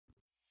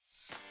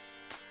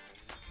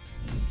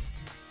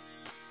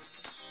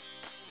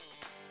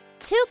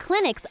Two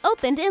clinics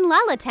opened in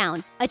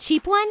LaLiLu, a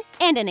cheap one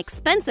and an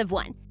expensive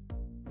one.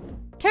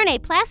 Turn a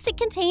plastic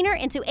container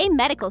into a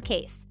medical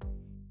case.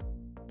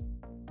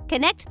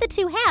 Connect the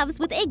two halves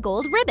with a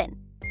gold ribbon.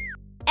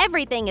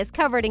 Everything is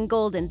covered in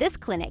gold in this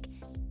clinic.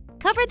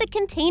 Cover the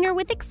container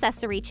with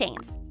accessory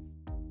chains.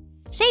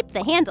 Shape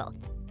the handle.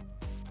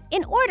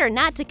 In order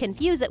not to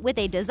confuse it with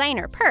a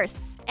designer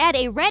purse, add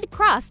a red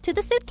cross to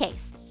the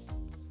suitcase.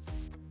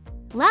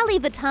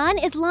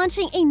 LaLiLu is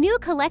launching a new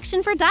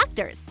collection for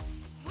doctors.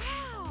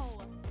 Wow!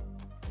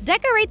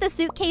 Decorate the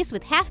suitcase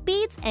with half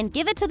beads and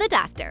give it to the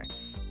doctor.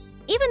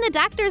 Even the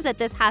doctors at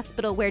this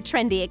hospital wear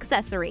trendy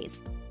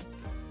accessories.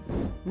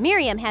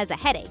 Miriam has a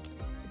headache.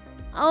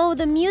 Oh,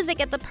 the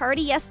music at the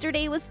party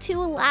yesterday was too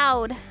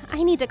loud.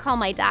 I need to call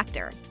my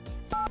doctor.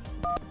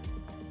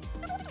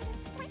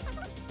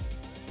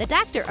 The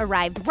doctor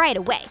arrived right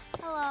away.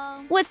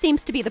 Hello. What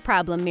seems to be the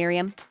problem,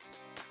 Miriam?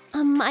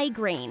 A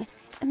migraine.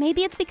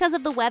 Maybe it's because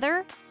of the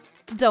weather?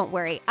 Don't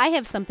worry, I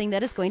have something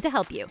that is going to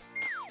help you.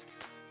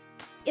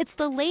 It's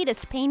the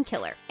latest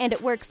painkiller, and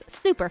it works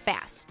super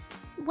fast.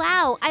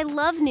 Wow, I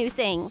love new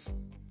things.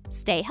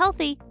 Stay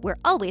healthy, we're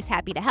always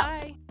happy to help.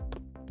 Bye.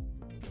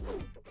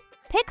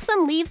 Pick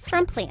some leaves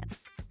from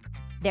plants.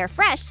 They're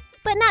fresh,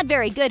 but not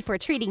very good for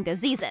treating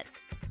diseases.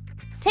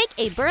 Take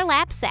a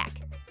burlap sack.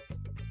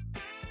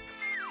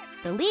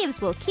 The leaves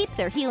will keep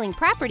their healing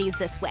properties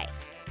this way.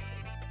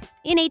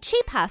 In a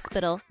cheap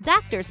hospital,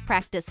 doctors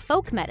practice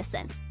folk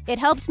medicine. It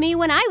helped me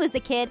when I was a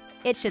kid.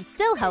 It should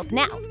still help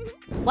now.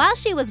 While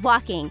she was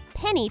walking,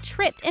 Penny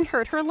tripped and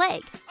hurt her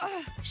leg.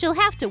 She'll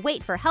have to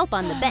wait for help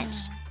on the bench.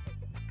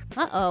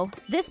 Uh-oh,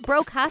 this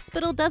broke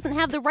hospital doesn't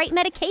have the right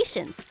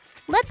medications.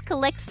 Let's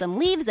collect some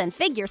leaves and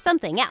figure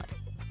something out.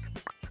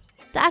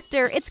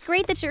 Doctor, it's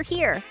great that you're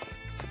here.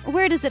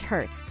 Where does it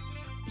hurt?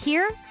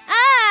 Here?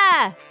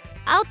 Ah!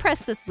 I'll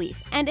press this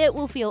leaf and it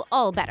will feel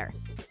all better.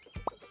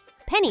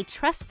 Penny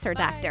trusts her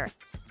doctor.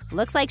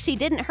 Looks like she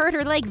didn't hurt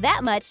her leg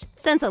that much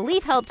since a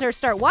leaf helped her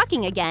start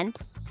walking again.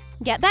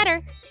 Get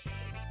better.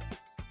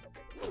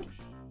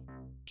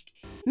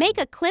 Make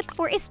a clip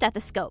for a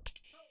stethoscope.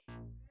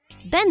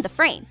 Bend the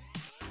frame.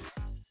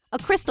 A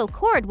crystal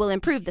cord will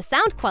improve the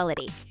sound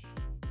quality.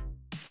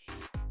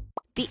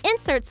 The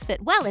inserts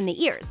fit well in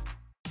the ears.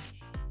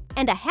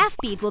 And a half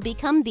bead will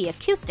become the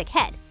acoustic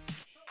head.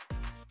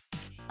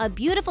 A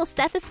beautiful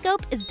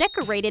stethoscope is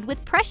decorated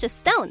with precious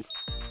stones.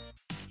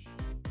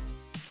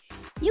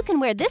 You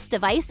can wear this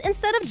device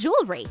instead of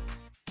jewelry.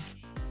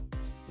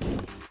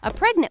 A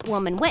pregnant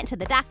woman went to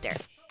the doctor.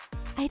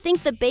 I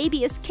think the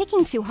baby is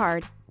kicking too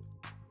hard.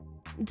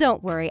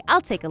 Don't worry,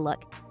 I'll take a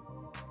look.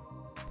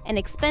 An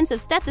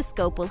expensive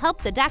stethoscope will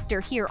help the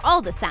doctor hear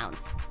all the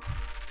sounds.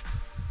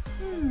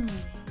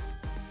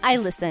 I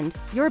listened.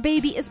 Your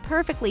baby is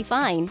perfectly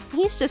fine.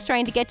 He's just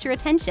trying to get your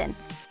attention.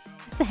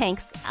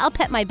 Thanks. I'll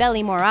pet my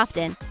belly more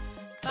often.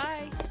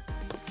 Bye.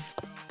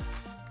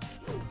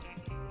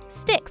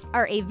 Sticks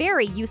are a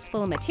very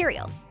useful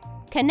material.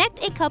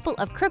 Connect a couple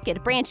of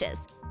crooked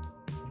branches.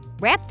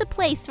 Wrap the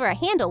place for a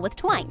handle with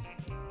twine.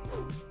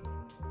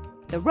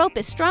 The rope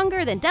is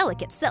stronger than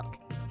delicate silk.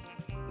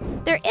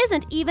 There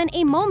isn't even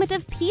a moment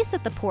of peace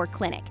at the poor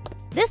clinic.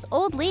 This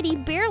old lady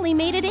barely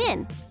made it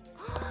in.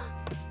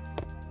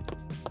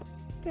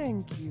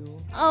 Thank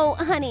you. Oh,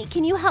 honey,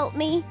 can you help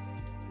me?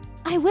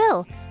 I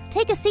will.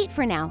 Take a seat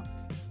for now.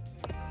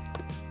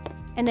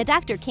 And the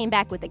doctor came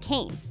back with a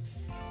cane.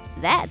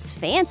 That's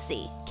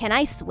fancy. Can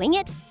I swing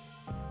it?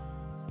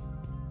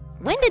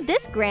 When did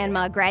this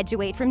grandma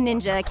graduate from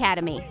Ninja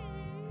Academy?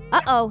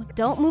 Uh-oh,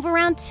 don't move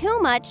around too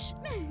much.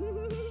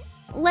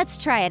 Let's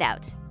try it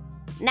out.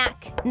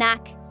 Knock,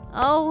 knock.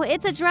 Oh,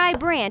 it's a dry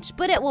branch,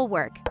 but it will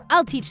work.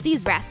 I'll teach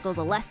these rascals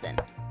a lesson.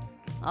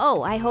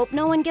 Oh, I hope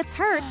no one gets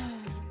hurt.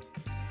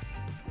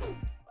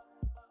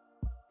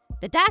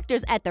 The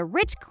doctors at the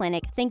rich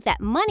clinic think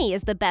that money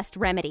is the best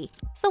remedy,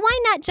 so why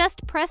not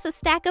just press a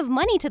stack of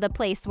money to the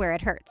place where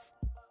it hurts?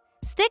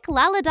 Stick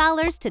LaLiLu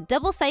dollars to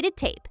double-sided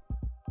tape.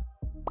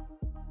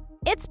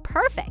 It's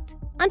perfect.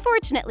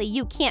 Unfortunately,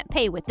 you can't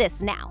pay with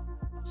this now.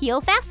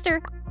 Heal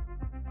faster.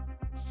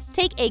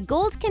 Take a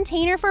gold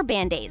container for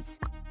Band-Aids.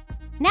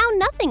 Now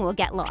nothing will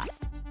get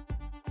lost.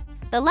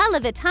 The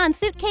LaLiLu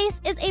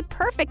suitcase is a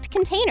perfect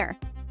container.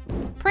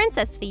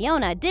 Princess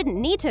Fiona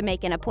didn't need to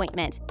make an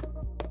appointment.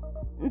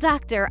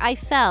 Doctor, I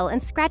fell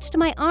and scratched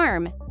my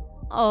arm.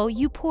 Oh,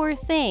 you poor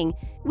thing.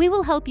 We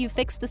will help you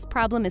fix this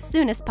problem as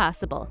soon as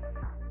possible.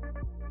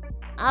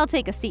 I'll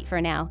take a seat for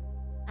now.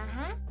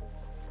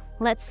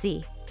 Let's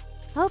see.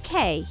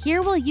 Okay,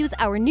 here we'll use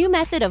our new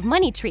method of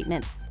money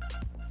treatments.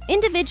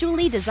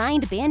 Individually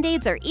designed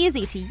Band-Aids are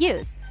easy to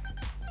use.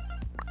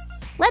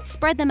 Let's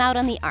spread them out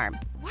on the arm,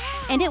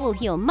 and it will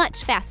heal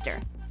much faster.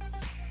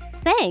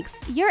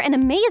 Thanks, you're an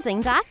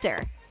amazing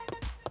doctor.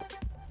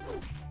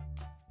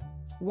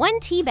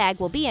 One tea bag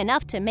will be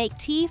enough to make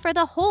tea for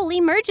the whole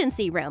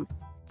emergency room.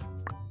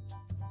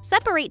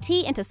 Separate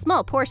tea into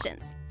small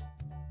portions.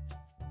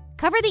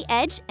 Cover the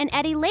edge and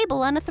add a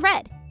label on a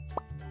thread.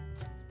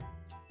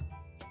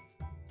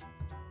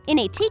 In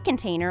a tea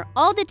container,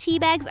 all the tea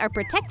bags are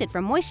protected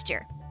from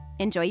moisture.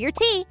 Enjoy your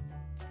tea!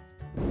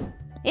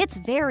 It's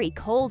very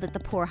cold at the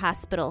poor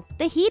hospital.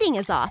 The heating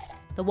is off.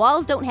 The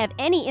walls don't have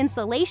any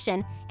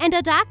insulation, and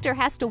a doctor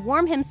has to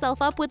warm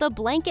himself up with a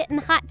blanket and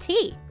hot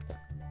tea.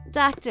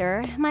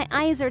 Doctor, my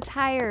eyes are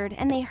tired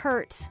and they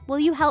hurt. Will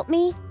you help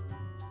me?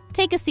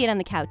 Take a seat on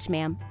the couch,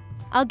 ma'am.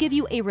 I'll give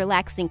you a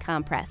relaxing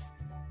compress.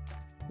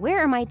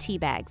 Where are my tea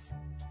bags?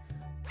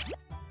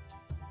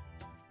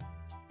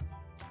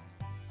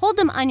 Hold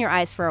them on your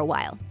eyes for a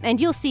while, and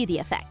you'll see the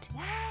effect.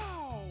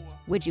 Wow!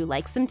 Would you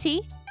like some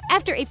tea?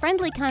 After a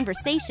friendly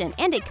conversation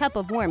and a cup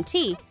of warm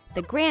tea,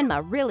 the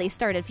grandma really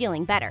started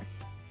feeling better.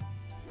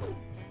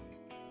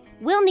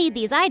 We'll need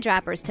these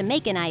eyedroppers to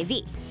make an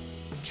IV.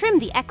 Trim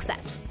the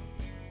excess.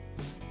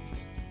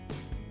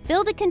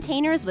 Fill the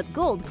containers with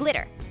gold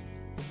glitter.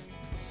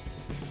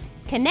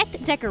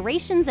 Connect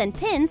decorations and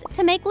pins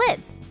to make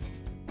lids.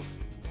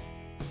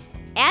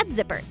 Add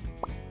zippers.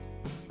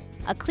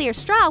 A clear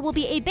straw will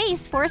be a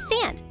base for a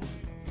stand.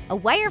 A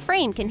wire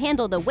frame can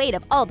handle the weight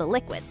of all the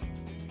liquids.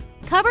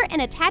 Cover an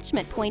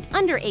attachment point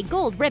under a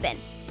gold ribbon.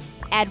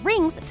 Add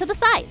rings to the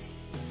sides.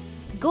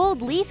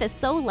 Gold leaf is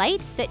so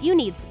light that you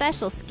need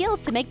special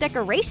skills to make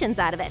decorations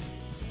out of it.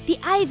 The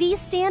IV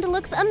stand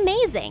looks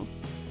amazing.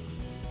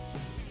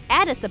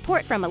 Add a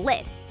support from a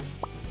lid.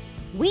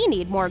 We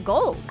need more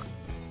gold.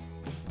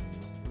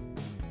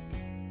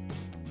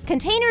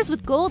 Containers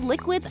with gold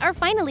liquids are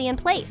finally in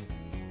place.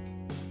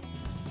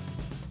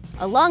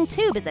 A long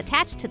tube is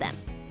attached to them.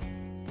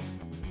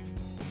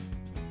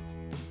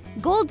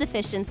 Gold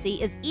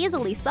deficiency is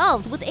easily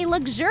solved with a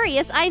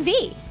luxurious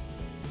IV.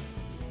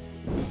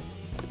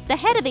 The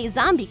head of a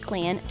zombie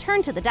clan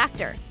turned to the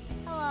doctor.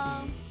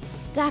 Hello.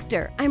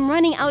 Doctor, I'm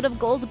running out of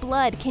gold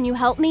blood. Can you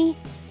help me?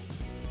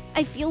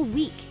 I feel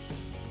weak.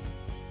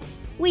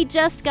 We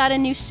just got a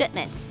new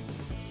shipment.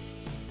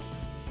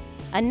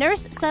 A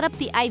nurse set up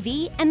the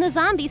IV and the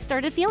zombie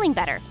started feeling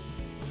better.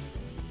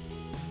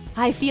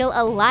 I feel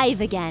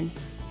alive again.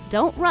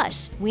 Don't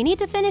rush. We need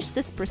to finish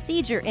this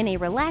procedure in a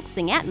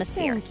relaxing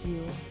atmosphere. Thank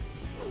you.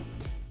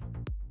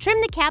 Trim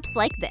the caps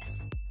like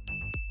this.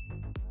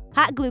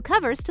 Hot glue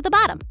covers to the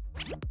bottom.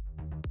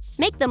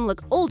 Make them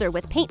look older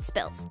with paint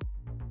spills.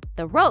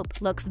 The rope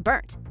looks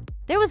burnt.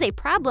 There was a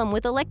problem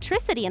with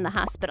electricity in the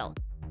hospital.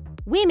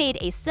 We made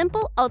a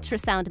simple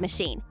ultrasound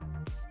machine.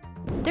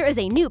 There is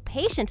a new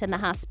patient in the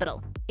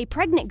hospital. A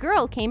pregnant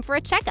girl came for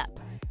a checkup.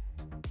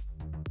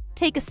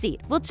 Take a seat.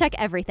 We'll check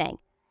everything.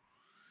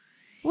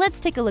 Let's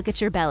take a look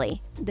at your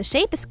belly. The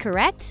shape is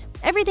correct.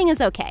 Everything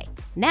is okay.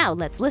 Now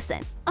let's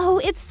listen. Oh,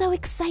 it's so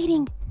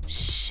exciting.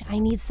 Shh, I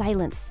need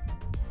silence.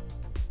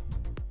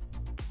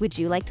 Would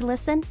you like to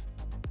listen?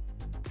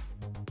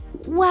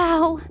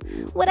 Wow,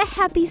 what a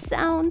happy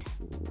sound.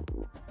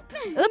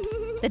 Oops,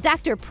 the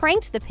doctor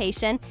pranked the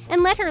patient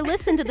and let her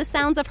listen to the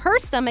sounds of her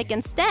stomach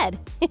instead.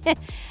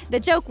 The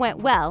joke went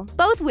well.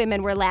 Both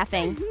women were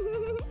laughing.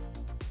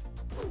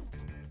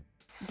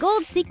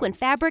 Gold sequin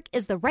fabric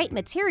is the right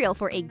material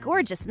for a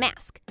gorgeous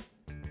mask.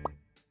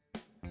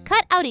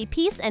 Cut out a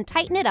piece and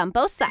tighten it on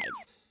both sides.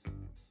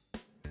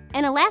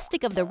 An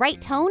elastic of the right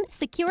tone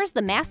secures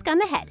the mask on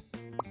the head.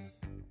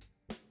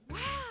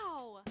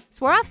 Wow!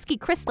 Swarovski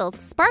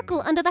crystals sparkle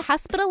under the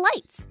hospital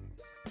lights.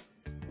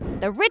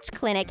 The Rich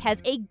Clinic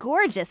has a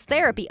gorgeous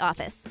therapy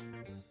office.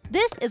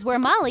 This is where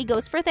Molly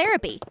goes for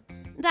therapy.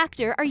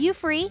 Doctor, are you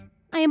free?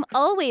 I am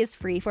always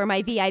free for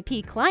my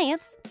VIP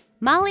clients.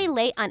 Molly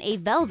lay on a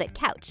velvet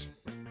couch.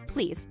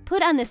 Please,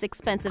 put on this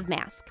expensive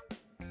mask.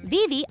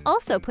 Vivi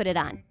also put it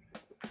on.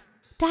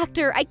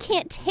 Doctor, I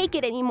can't take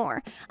it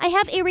anymore. I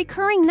have a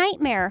recurring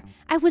nightmare.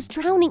 I was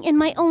drowning in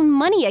my own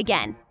money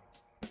again.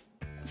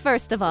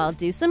 First of all,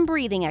 do some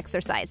breathing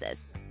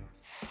exercises.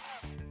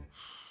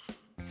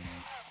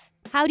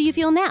 How do you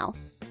feel now?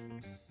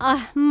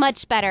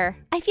 Much better.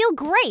 I feel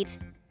great.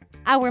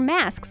 Our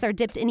masks are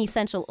dipped in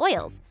essential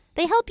oils.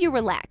 They help you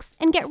relax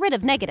and get rid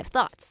of negative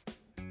thoughts.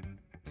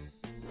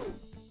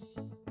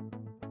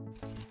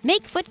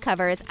 Make foot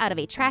covers out of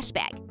a trash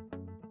bag.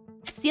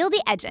 Seal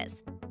the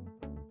edges.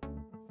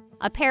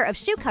 A pair of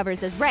shoe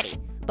covers is ready,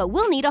 but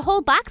we'll need a whole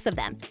box of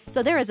them,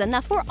 so there is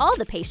enough for all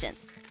the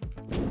patients.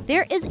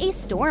 There is a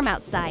storm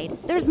outside.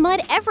 There's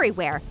mud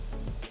everywhere.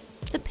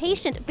 The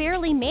patient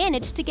barely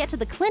managed to get to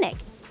the clinic.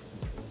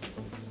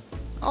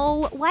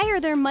 Oh, why are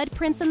there mud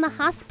prints in the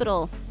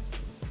hospital?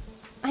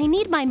 I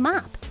need my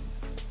mop.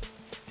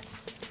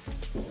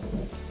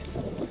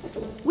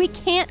 We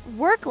can't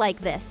work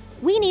like this.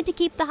 We need to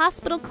keep the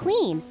hospital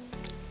clean.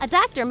 A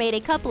doctor made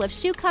a couple of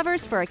shoe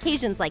covers for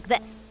occasions like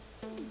this.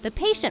 The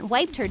patient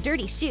wiped her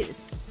dirty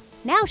shoes.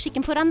 Now she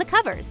can put on the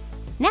covers.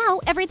 Now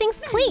everything's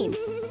clean.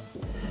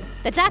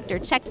 The doctor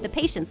checked the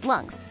patient's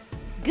lungs.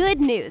 Good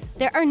news,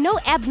 there are no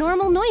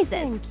abnormal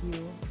noises. Thank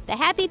you. The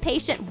happy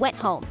patient went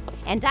home,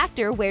 and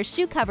doctor wears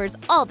shoe covers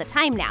all the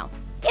time now.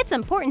 It's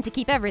important to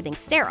keep everything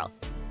sterile.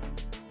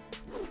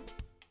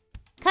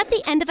 Cut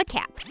the end of a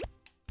cap.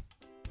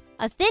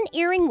 A thin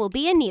earring will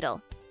be a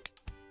needle.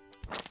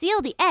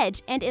 Seal the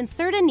edge and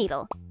insert a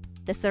needle.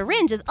 The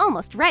syringe is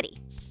almost ready.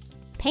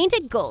 Paint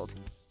it gold.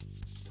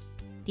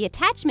 The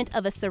attachment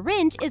of a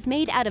syringe is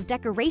made out of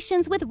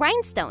decorations with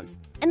rhinestones,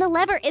 and the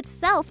lever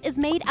itself is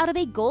made out of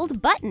a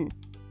gold button.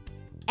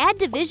 Add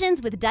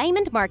divisions with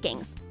diamond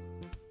markings.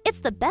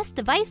 It's the best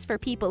device for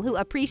people who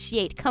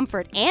appreciate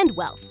comfort and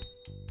wealth.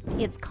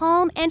 It's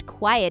calm and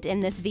quiet in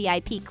this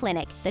VIP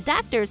clinic. The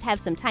doctors have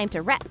some time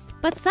to rest.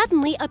 But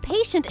suddenly, a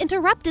patient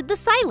interrupted the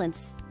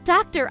silence.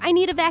 "Doctor, I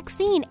need a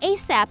vaccine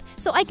ASAP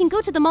so I can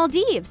go to the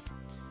Maldives."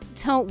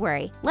 Don't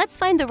worry, let's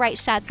find the right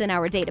shots in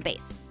our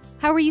database.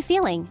 How are you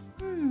feeling?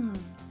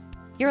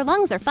 Your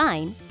lungs are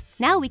fine.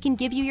 Now we can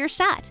give you your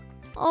shot.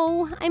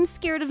 Oh, I'm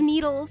scared of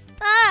needles.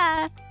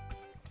 Ah!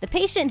 The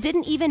patient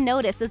didn't even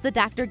notice as the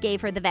doctor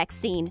gave her the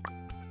vaccine.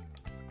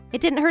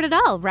 It didn't hurt at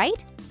all,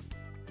 right?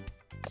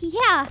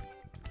 Yeah.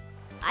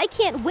 I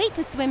can't wait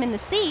to swim in the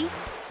sea.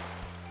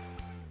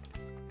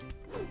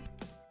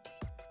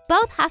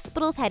 Both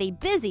hospitals had a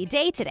busy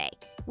day today.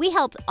 We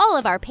helped all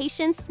of our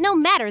patients, no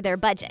matter their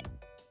budget.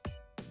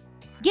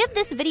 Give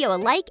this video a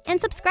like and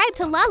subscribe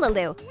to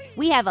LaLiLu.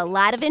 We have a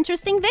lot of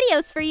interesting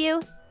videos for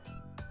you.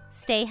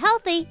 Stay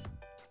healthy.